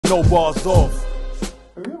no bars off.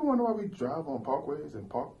 Have you ever wondered why we drive on parkways and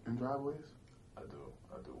park in driveways? I do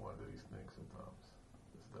wonder these things sometimes.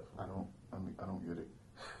 It's I don't get it.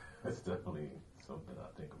 It's definitely something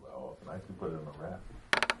I think about often. I can put it on a rap.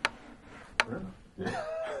 Really? Yeah.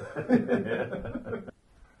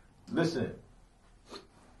 Listen,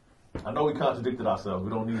 I know we contradicted ourselves. We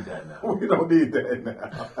don't need that now. We don't need that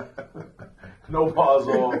now. No bars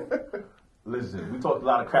off. Listen, we talked a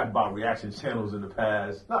lot of crap about reaction channels in the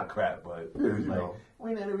past. Not crap, but Yeah, you know.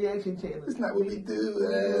 we're not a reaction channel. It's not what we do.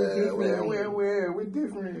 We're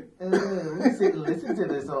different. We sit and listen to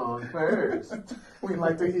the song first. We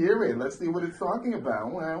like to hear it. Let's see what it's talking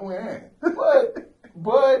about.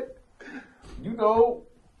 But, you know,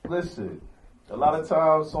 listen, a lot of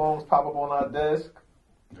times songs pop up on our desk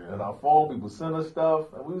and our phone, people send us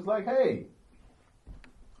stuff, and we was like, hey,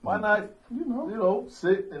 why not, you know,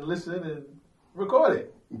 sit and listen and record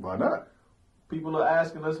it? Why not? People are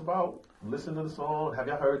asking us about, listen to the song, have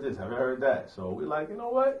y'all heard this, have y'all heard that? So we're like, you know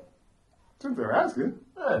what? Since they're asking.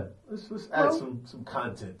 Yeah, let's add some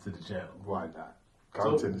content to the channel. Why not?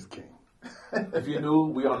 Content is king. If you're new,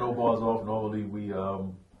 we are No Bars Off. Normally we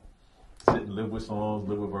sit and live with songs,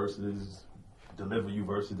 live with verses, deliver you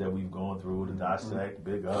verses that we've gone through to dissect,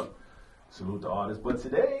 big up, salute the artist. But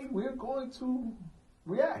today we're going to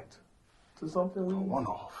react to something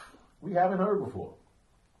we haven't heard before.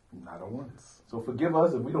 Not a once. So forgive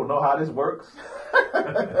us if we don't know how this works.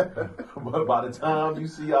 But by the time you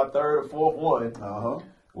see our third or fourth one,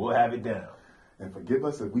 we'll have it down. And forgive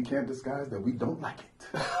us if we can't disguise that we don't like it.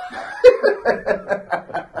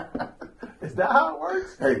 Is that how it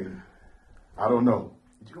works? Hey, I don't know.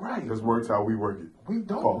 You're right. This works how we work it. We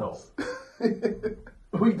don't know.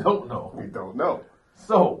 We don't know. We don't know.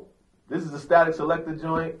 So, this is a Statik Selektah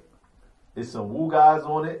joint. There's some Woo guys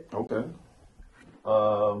on it. Okay.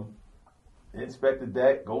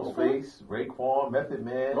 Inspectah, Ghostface, Raekwon, Method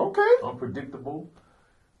Man. Okay. Unpredictable.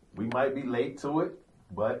 We might be late to it,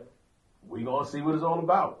 but we gonna see what it's all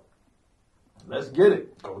about. Let's get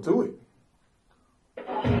it. Go to it.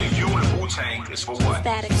 You and Wu-Tang is for what?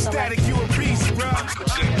 Statik, you a piece, bro.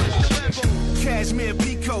 Cashmere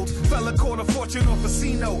peacoat, fella caught a fortune off a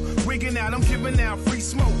casino. Wigging out, I'm giving out free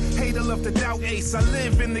smoke. Hater love to doubt ace. I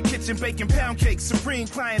live in the kitchen baking pound cakes. Supreme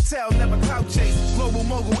clientele, never clout chase. Global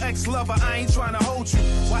mogul, ex-lover, I ain't trying to hold you.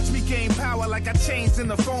 Watch me gain power like I changed in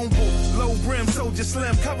the phone booth. Low brim, soldier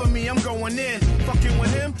slim, cover me, I'm going in. Fucking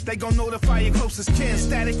with him, they gon' notify your closest kin.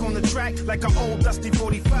 Static on the track like an old dusty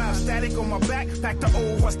 45. Static on my back, back to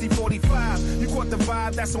old rusty 45. You caught the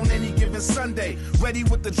vibe, that's on any given Sunday. Ready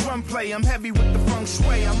with the drum play, I'm heavy with the feng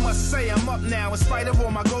shui. I must say I'm up now. In spite of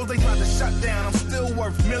all my goals, they tried to shut down. I'm still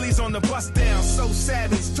worth millies on the bus down. So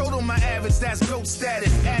savage, total my average, that's goat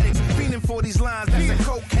status. Addicts, fiending for these lines, that's a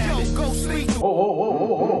coke habit. Go sleep.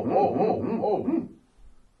 Oh.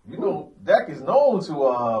 You know, Dak is known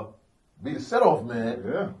to be the set-off man.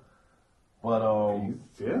 Yeah. But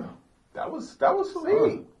yeah. That was some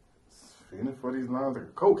heat. Feeling for these lines like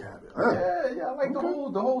a coke habit. Huh? Yeah, I like the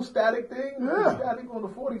whole static thing. Yeah. Static on the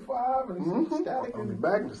 45 and static on the in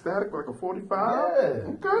back, the static like a 45. Yeah.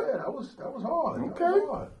 Okay. Yeah, that was hard. Okay. That was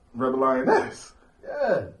hard. Rebel Lioness.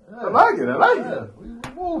 Yeah. I like it. We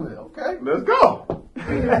moving. Okay. Let's go.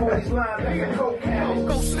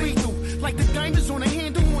 Go sleep through like the diamonds on the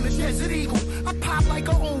handle on a Desert Eagle. I pop like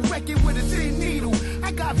an old record with a thin needle.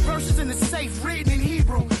 I got verses in the safe written in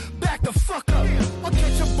Hebrew. Back the fuck up. I'll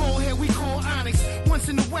catch a bullhead we call Onyx. Once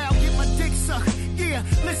in a while, get my dick sucked. Yeah,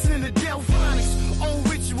 listening to Delphonics. Old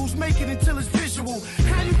rituals, make it until it's visual.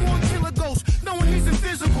 How you gonna kill a ghost knowing he's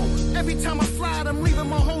invisible? Every time I fly, I'm leaving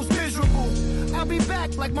my hoes miserable. I'll be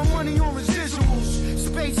back like my money on residuals.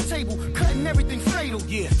 Space table, cutting everything fatal.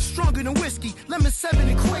 Yeah, stronger than whiskey, lemon 7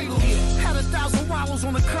 and cradle. Yeah, had 1,000 wallows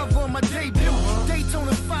on the cover of my debut.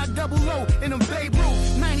 Daytona 500 in a Babe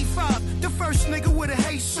Ruth. 95, the first nigga with a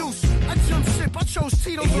Jesus. I jump ship, I chose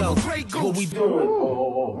Tito over Grey Goose. What we doing?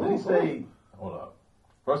 Oh. Did he say? Hold up.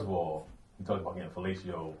 First of all, he talked about getting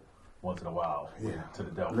fellatio once in a while. Yeah. To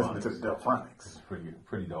the Delphonics. Listening to the Delphonics. It's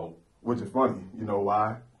pretty dope. Which is funny. You know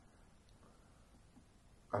why?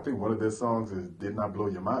 I think one of their songs is "Did Not Blow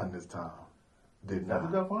Your Mind This Time." Did not.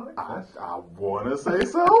 The Delphonics? I want to say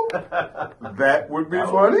so. That would be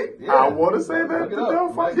funny. Yeah. I want to say that. The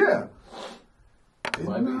Delphonics. Yeah. Did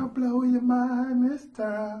Might be. not blow your mind this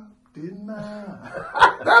time. Did not.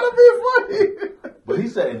 That'll be funny. But he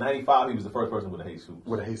said in '95 he was the first person with a Jesus.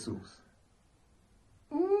 With a Jesus.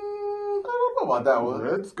 I don't know about that one.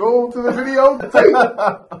 Let's go to the video tape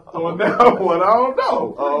on that one. I don't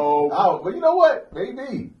know. But you know what?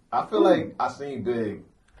 Maybe. I feel like I seen Big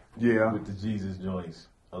Yeah. with the Jesus joints.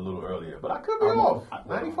 a little earlier, but I could be off.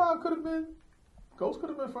 95 could have been. Ghost could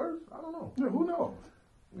have been first. I don't know. Yeah, who knows?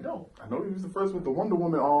 We don't. I know he was the first with the Wonder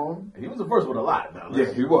Woman arm. He was the first with a lot. Now,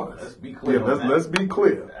 Yeah, he was. Let's be clear. Yeah, let's be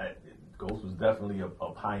clear. Ghost was definitely a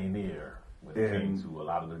pioneer when it came to a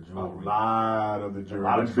lot of the jewelry. A lot of the jewelry. A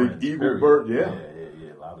lot of Big trends, eagle period. bird, yeah.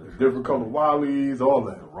 A lot of the Different color Wallies, all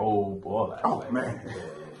that. The robe, all that. Oh, man.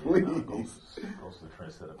 Please. Ghost is a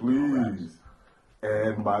trendsetter. Please.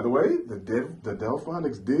 And by the way, the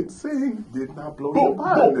Delphonics did sing, did not blow your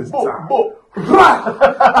mind this time.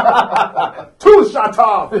 To the shot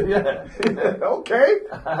off. Yeah. Okay.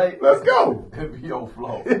 Right. Let's go. MBO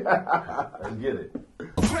flow. Let's get it.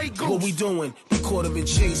 What we doing? We caught him in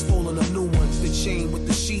chase, pulling the new ones. The chain with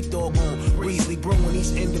the sheepdog on. Reasley brewing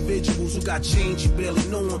these individuals who got change, you barely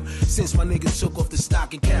knew them. Since my nigga took off the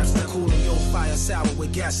stocking caps, the cooling yo fire sour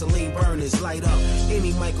with gasoline burners. Light up.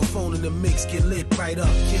 Any microphone in the mix get lit right up.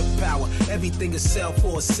 Give power. Everything is sell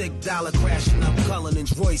for a sick dollar. Crashing up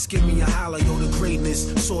Cullinan's Royce. Give me a holler, yo, the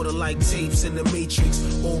greatness. Sorta like tapes in the Matrix.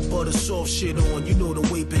 Old butter soft shit on. You know the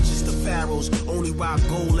way bitches, the pharaohs. Only rock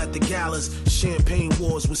gold at the galas. Champagne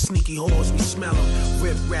wars with sneaky whores, we smell them.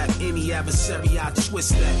 Rip rap any adversary, I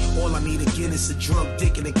twist that. All I need again is a drunk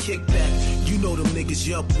dick and a kickback. You know them niggas,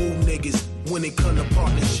 yup, woo niggas. When it come to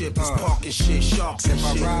partnership, it's parking shit, sharks and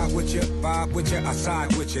shit. If I ride with you, vibe with you, I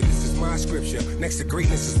side with you. This is my scripture. Next to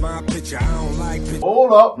greatness is my picture. I don't like pictures.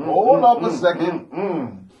 Hold up a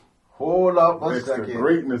second. Hold up a Next to second.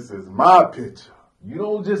 greatness is my picture. You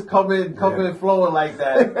don't just come in flowing like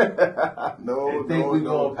that. No, think we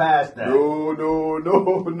going past that. No.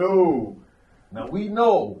 Now we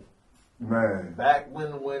know, Man. back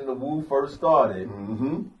when the Wu first started,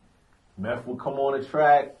 Meth would come on the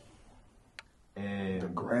track, The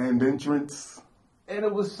and grand entrance.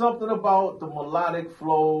 it was something about the melodic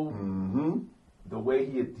flow, the way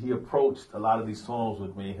he approached a lot of these songs,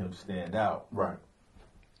 which made him stand out. Right.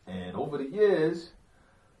 And over the years,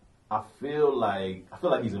 I feel like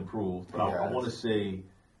he's improved. But I want to say,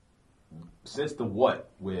 since the What,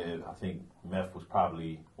 where I think Meth was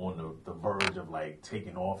probably on the verge of like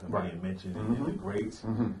taking off and being mentioned in the greats,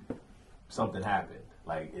 something happened.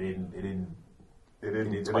 Like it didn't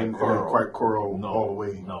quite curl all the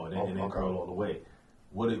way. No, it didn't curl all the way.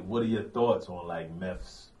 What are your thoughts on like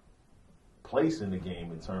Meth's place in the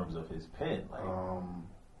game in terms of his pen? Like,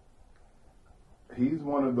 he's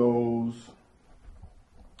one of those.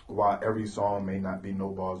 While every song may not be no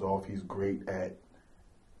bars off, he's great at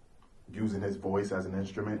using his voice as an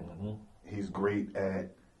instrument. He's great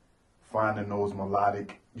at finding those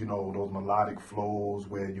melodic flows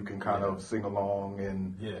where you can kind of sing along,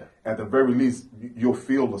 and at the very least you'll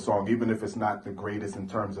feel the song, even if it's not the greatest in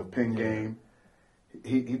terms of pen game.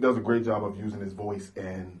 He does a great job of using his voice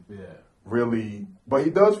and really, but he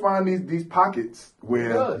does find these pockets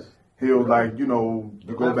where he'll you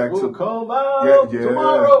go back to come out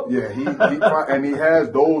tomorrow. He has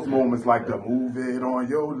those moments like the move it on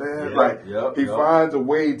your left. He finds a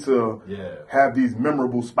way to have these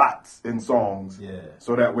memorable spots in songs.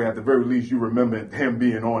 So that way, at the very least, you remember him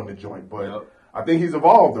being on the joint. But I think he's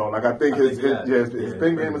evolved though. Like I think his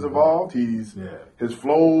pen game has evolved. His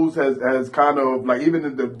flows has kind of like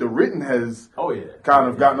even the written has kind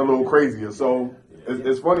of gotten a little crazier. So.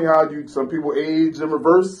 It's funny how some people age in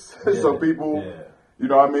reverse. Some people,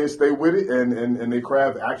 stay with it, and their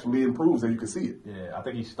craft actually improves, and you can see it. Yeah, I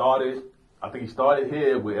think he started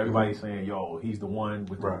here with everybody saying, "Yo, he's the one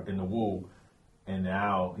with in the Wu," and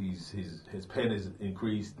now his pen has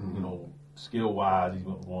increased. Skill wise, he's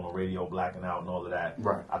been going on radio, blacking out, and all of that.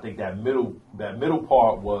 Right. I think that middle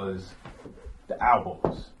part was the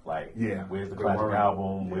albums. Like, where's the classic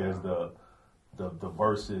album? Where's the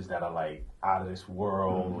verses that are like out of this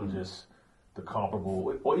world, or just the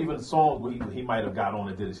comparable, or even the songs where he might have got on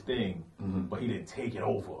and did his thing, but he didn't take it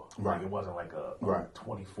over. Like it wasn't like a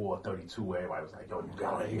 24-32 where everybody was like,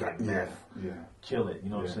 "Yo, you got Meth, kill it." You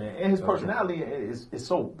know what I'm saying? And his personality is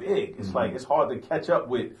so big. It's like it's hard to catch up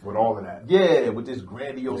with all of that. Yeah, with this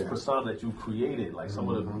grandiose persona that you created. Like some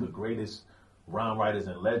of the greatest rhyme writers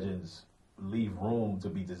and legends leave room to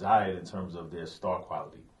be desired in terms of their star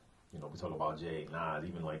quality. We talk about Jay, Nas,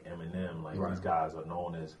 even like Eminem, these guys are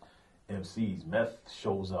known as MCs. Meth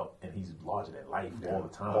shows up and he's larger than life all the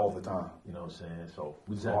time. All the time. You know what I'm saying? So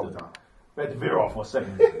we just have to veer off for a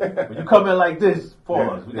second. When you come in like this,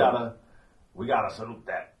 pause. We gotta salute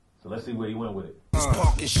that. So let's see where he went with it. Niggas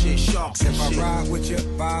parking shit, sharks and If shit. I ride with you,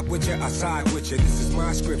 vibe with you, I side with you. This is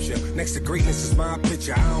my scripture. Next to greatness is my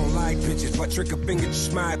picture. I don't like pictures, but trick a finger,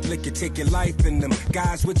 just smile, flick you, take your life in them.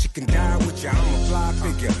 Guys with you can die with you. I'm a fly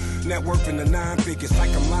figure. Net worth in the 9 figures,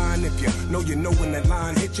 like I'm lying. If you know when that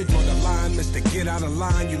line hit you, draw the line, mister. Get out of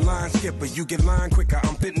line, you line skipper. You get line quicker,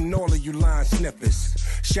 I'm fitting all of you line snippers.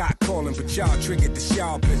 Shot calling, but y'all triggered the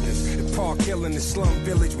y'all business. In Park Hill in the slum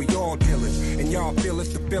village, we all dealers. And y'all feel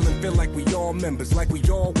it's the feeling, feel like we all members, like we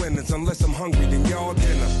all winners. Unless I'm hungry, then y'all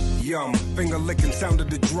dinner. Yum, finger licking sound of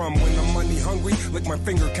the drum. When I'm money hungry, lick my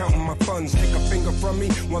finger counting my funds. Take a finger from me,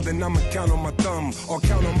 well then I'ma count on my thumb. Or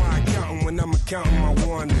count on my accountant when I'm counting my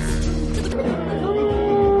one.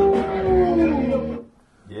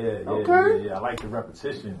 Yeah. I like the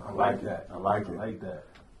repetition. I like that. I like it. I like that.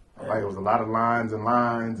 Like it was a lot of lines and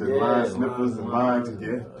line snippers and lines.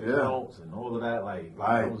 Yeah. Counts and all of that. Like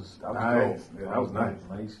Nice. that was Nice. dope. Yeah, that was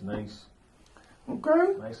nice. Nice.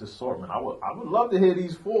 Okay. Nice assortment. I would love to hear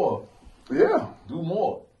these 4 Yeah. do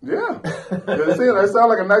more. Yeah. That sounds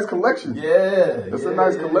like a nice collection. Yeah. It's a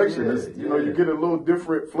nice collection. Yeah, It's, you get a little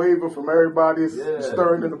different flavor from everybody. It's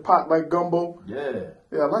stirring in the pot like gumbo. Yeah.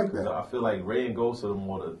 Yeah, I like that. I feel like Ray and Ghost are the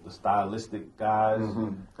more the stylistic guys.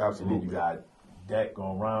 Mm-hmm. Absolutely. And then you got Deck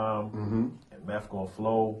gonna rhyme and Meth gonna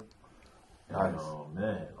flow. Nice. Oh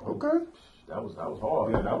man. Okay. That was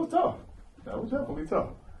hard. Yeah, that was tough. That was definitely tough.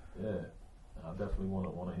 Yeah. I definitely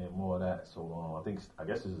want to hear more of that. So I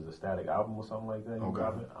guess this is a Static album or something like that. You Okay.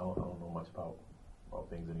 dropping? I don't know much about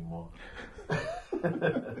things anymore.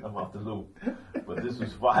 I'm off the loop. But this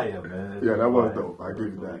was fire, man. Yeah, that was dope. I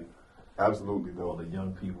give you that. Absolutely All dope. the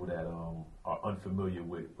young people that are unfamiliar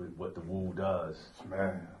with what the Woo does.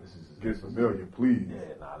 Man, This is get familiar, please.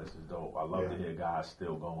 Yeah, this is dope. I love to hear guys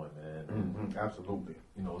still going, man. Mm-hmm. Absolutely.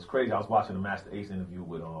 You know, it's crazy. I was watching the Master Ace interview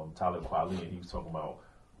with Talib Kweli, and he was talking about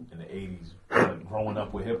in the 80s growing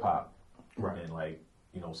up with hip hop, Right.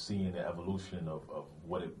 and seeing the evolution of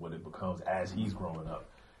what it becomes as he's growing up.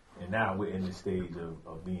 And now we're in this stage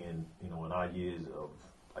of being, in our years of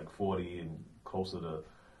like 40 and closer to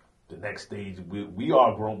the next stage. We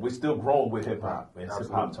are grown. We're still growing with hip hop, and hip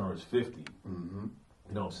hop turns 50. Mm-hmm.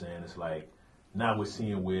 You know what I'm saying? It's like now we're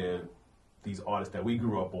seeing where these artists that we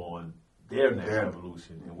grew up on, their next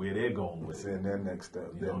evolution and where they're going with it. In their next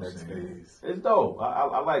step, their next phase. It's dope.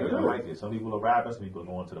 I like it. I like it. Some people are rapping, some people are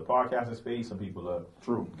going to the podcasting space, some people are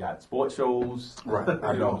got sports shows. Right.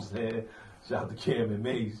 I know what I'm saying? Shout out to Cam and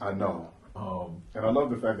Mace. I know. And I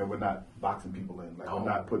love the fact that we're not boxing people in. Like we're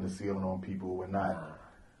not putting a ceiling on people. We're not.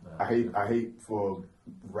 I hate for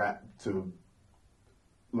rap to.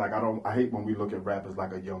 Like I hate when we look at rap as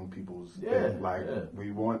like a young people's thing. Like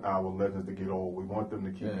we want our legends to get old. We want them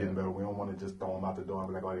to keep getting better. We don't want to just throw them out the door and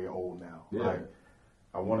be like, oh, they're old now. Yeah. Like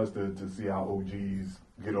I want us to see our OGs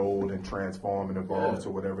get old and transform and evolve to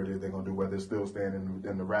whatever it is they're gonna do. Whether it's still staying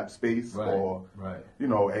in the rap space or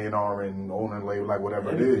A&R and owning a label, like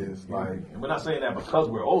whatever it is. Like, and we're not saying that because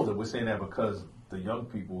we're older. We're saying that because the young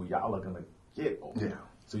people, y'all are gonna get older. Yeah.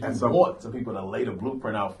 So you want some people to lay the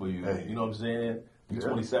blueprint out for you. You know what I'm saying? You're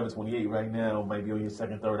 27, 28 right now, maybe on your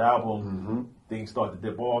second, third album, things start to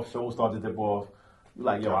dip off, shows start to dip off. You're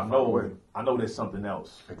like, yo, I know there's something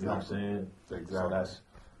else. Exactly. You know what I'm saying? Exactly. So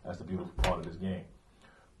that's the beautiful part of this game.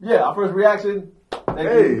 Yeah, our first reaction.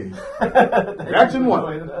 Reaction 1.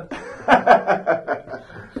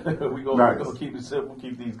 We're gonna keep it simple,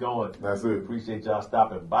 keep these going. That's it. Appreciate y'all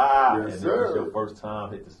stopping by. Yes, and sir. if it's your first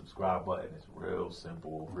time, hit the subscribe button. It's real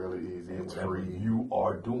simple. Really easy. And It's whatever free. you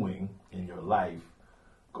are doing in your life,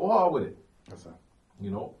 go hard with it. That's it.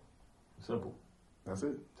 Simple. That's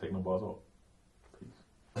it. Take no bars off. Peace.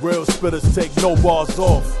 Real spitters take no bars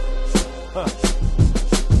off. Huh.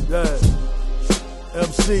 Yeah.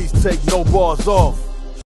 MCs take no bars off.